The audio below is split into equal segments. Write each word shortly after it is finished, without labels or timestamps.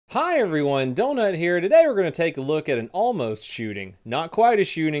Hi everyone, Donut here. Today we're going to take a look at an almost shooting. Not quite a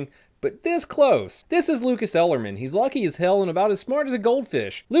shooting, but this close. This is Lucas Ellerman. He's lucky as hell and about as smart as a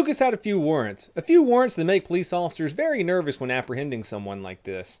goldfish. Lucas had a few warrants. A few warrants that make police officers very nervous when apprehending someone like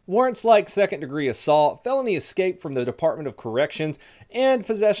this. Warrants like second-degree assault, felony escape from the Department of Corrections, and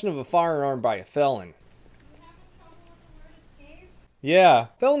possession of a firearm by a felon. Yeah,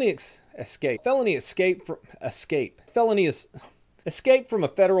 escape from a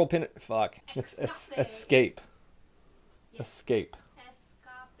federal escape. Escape.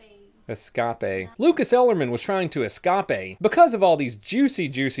 Lucas Ellerman was trying to escape. Because of all these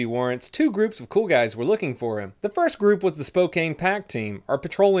juicy warrants, two groups of cool guys were looking for him. The first group was the Spokane PAC team, our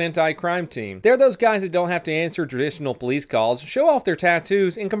patrol anti-crime team. They're those guys that don't have to answer traditional police calls, show off their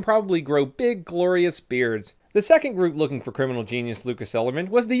tattoos, and can probably grow big, glorious beards. The second group looking for criminal genius Lucas Ellerman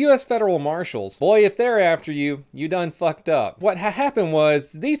was the U.S. Federal Marshals. Boy, if they're after you, you done fucked up. What happened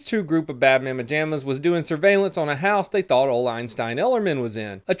was, these two group of badman pajamas was doing surveillance on a house they thought old Einstein Ellerman was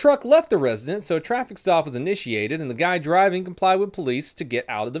in. A truck left the residence, so a traffic stop was initiated and the guy driving complied with police to get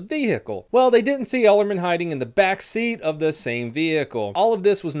out of the vehicle. Well, they didn't see Ellerman hiding in the back seat of the same vehicle. All of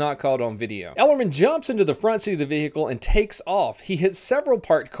this was not caught on video. Ellerman jumps into the front seat of the vehicle and takes off. He hits several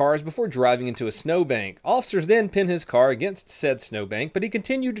parked cars before driving into a snowbank. Officers then pinned his car against said snowbank, but he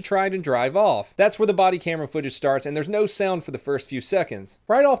continued to try to drive off. That's where the body camera footage starts, and there's no sound for the first few seconds.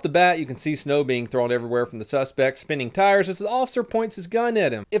 Right off the bat, you can see snow being thrown everywhere from the suspect, spinning tires as the officer points his gun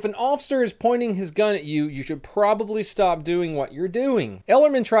at him. If an officer is pointing his gun at you, you should probably stop doing what you're doing.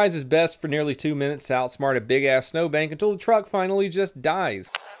 Ellerman tries his best for nearly 2 minutes to outsmart a big-ass snowbank until the truck finally just dies.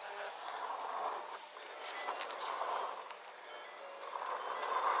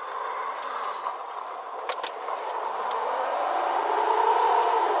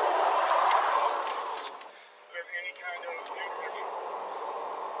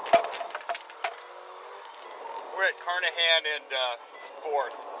 We're at Carnahan and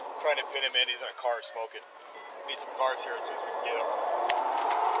 4th, trying to pin him in. He's in a car smoking. Need some cars here as soon as we can get him.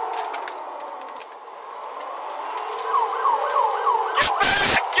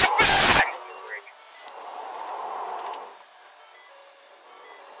 Get back!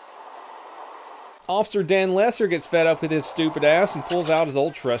 Officer Dan Lesser gets fed up with his stupid ass and pulls out his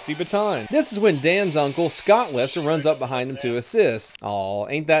old trusty baton. This is when Dan's uncle, Scott Lesser, runs up behind him to assist. Aw,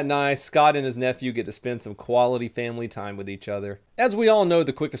 ain't that nice? Scott and his nephew get to spend some quality family time with each other. As we all know,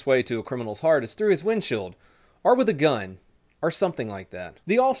 the quickest way to a criminal's heart is through his windshield, or with a gun, or something like that.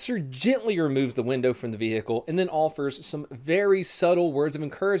 The officer gently removes the window from the vehicle and then offers some very subtle words of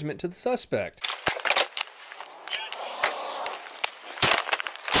encouragement to the suspect.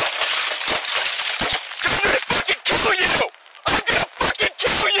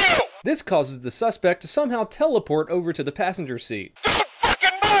 This causes the suspect to somehow teleport over to the passenger seat. Don't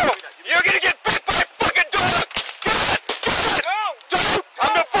fucking move! You're gonna get bit by a fucking dog! God! Don't!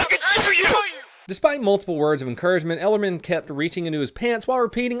 I'm gonna fucking shoot you! Despite multiple words of encouragement, Ellerman kept reaching into his pants while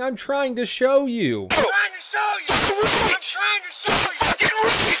repeating, "I'm trying to show you." I'm trying to show you! I'm trying to show you! Fucking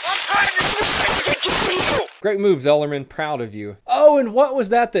reach! I'm trying to show you! Great moves, Ellerman. Proud of you. Oh, and what was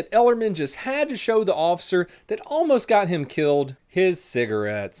that Ellerman just had to show the officer that almost got him killed? His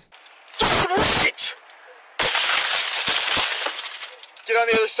cigarettes. Right. Get on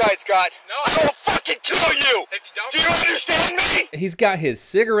the other side, Scott. No. I will fucking kill you. If you don't. Do you understand me? He's got his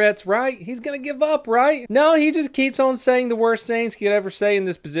cigarettes, right? He's gonna give up, right? No, he just keeps on saying the worst things he could ever say in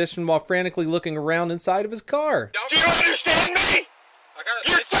this position while frantically looking around inside of his car. Do you understand me?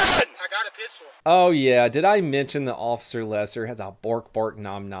 You're done. I got a pistol. Oh yeah, did I mention the Officer Lesser has a bork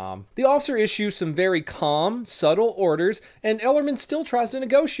nom nom? The officer issues some very calm, subtle orders, and Ellerman still tries to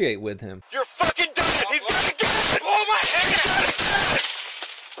negotiate with him. You're fucking done! He's gonna get it! Oh my hand!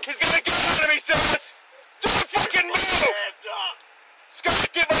 He's gonna get out of me, sis! Don't fucking move! Scott,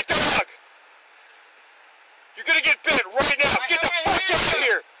 get my dog! You're gonna get bit right now! Get the fuck out of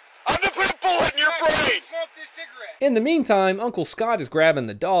here! I'm gonna put a bullet in your brain! Smoke this cigarette. In the meantime, Uncle Scott is grabbing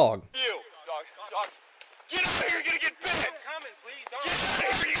the dog. You! Dog! Get out of here! You're gonna get bit! I'm coming, please. Don't. Get out of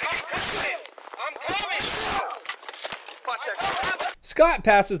here! You're gonna get bit! I'm coming. Scott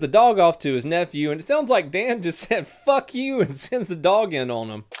passes the dog off to his nephew, and it sounds like Dan just said "fuck you" and sends the dog in on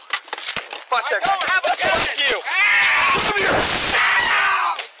him. I don't have a gun! Fuck you!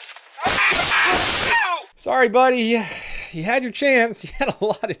 Sorry, buddy. You had your chance. You had a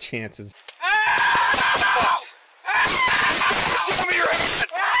lot of chances. Show me your hands!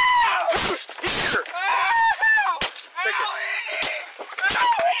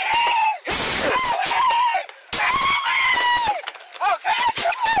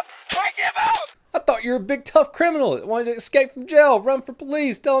 Here! you're a big tough criminal that wanted to escape from jail, run for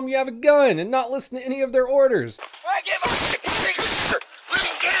police, tell them you have a gun, and not listen to any of their orders.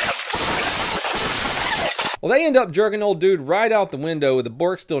 Well, they end up jerking old dude right out the window with the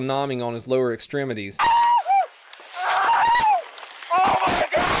bork still nomming on his lower extremities. Oh my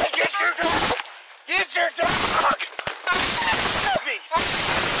God! Get your dog! Get your dog!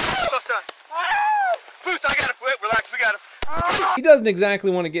 Almost done. Boost, I got him. Wait, relax, we got him. He doesn't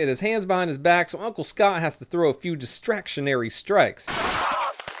exactly want to get his hands behind his back, so Uncle Scott has to throw a few distractionary strikes. Boost,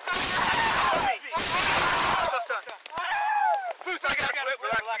 I got him. Wait,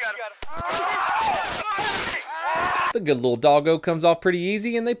 relax, we got him. The good little doggo comes off pretty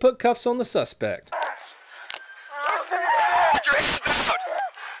easy, and they put cuffs on the suspect. Get your hands out!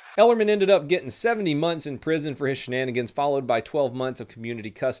 Ellerman ended up getting 70 months in prison for his shenanigans, followed by 12 months of community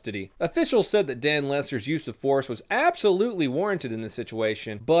custody. Officials said that Dan Lesser's use of force was absolutely warranted in this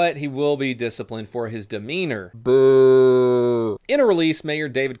situation, but he will be disciplined for his demeanor. Boo! In a release, Mayor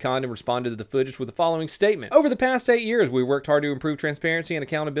David Condon responded to the footage with the following statement. Over the past 8 years, we worked hard to improve transparency and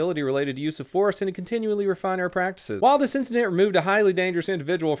accountability related to use of force and to continually refine our practices. While this incident removed a highly dangerous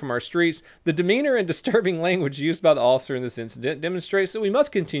individual from our streets, the demeanor and disturbing language used by the officer in this incident demonstrates that we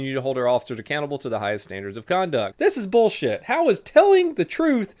must continue to hold our officers accountable to the highest standards of conduct. This is bullshit. How is telling the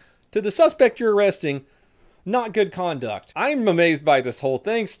truth to the suspect you're arresting not good conduct? I'm amazed by this whole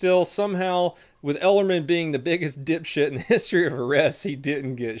thing still. Somehow, with Ellerman being the biggest dipshit in the history of arrests, he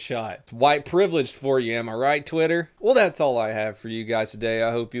didn't get shot. It's white privilege for you, am I right, Twitter? Well, that's all I have for you guys today. I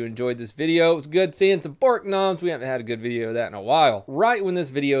hope you enjoyed this video. It was good seeing some bork noms. We haven't had a good video of that in a while. Right when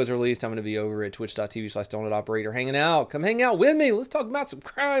this video is released, I'm going to be over at twitch.tv/donutoperator hanging out. Come hang out with me. Let's talk about some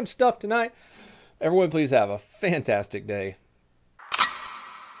crime stuff tonight. Everyone, please have a fantastic day.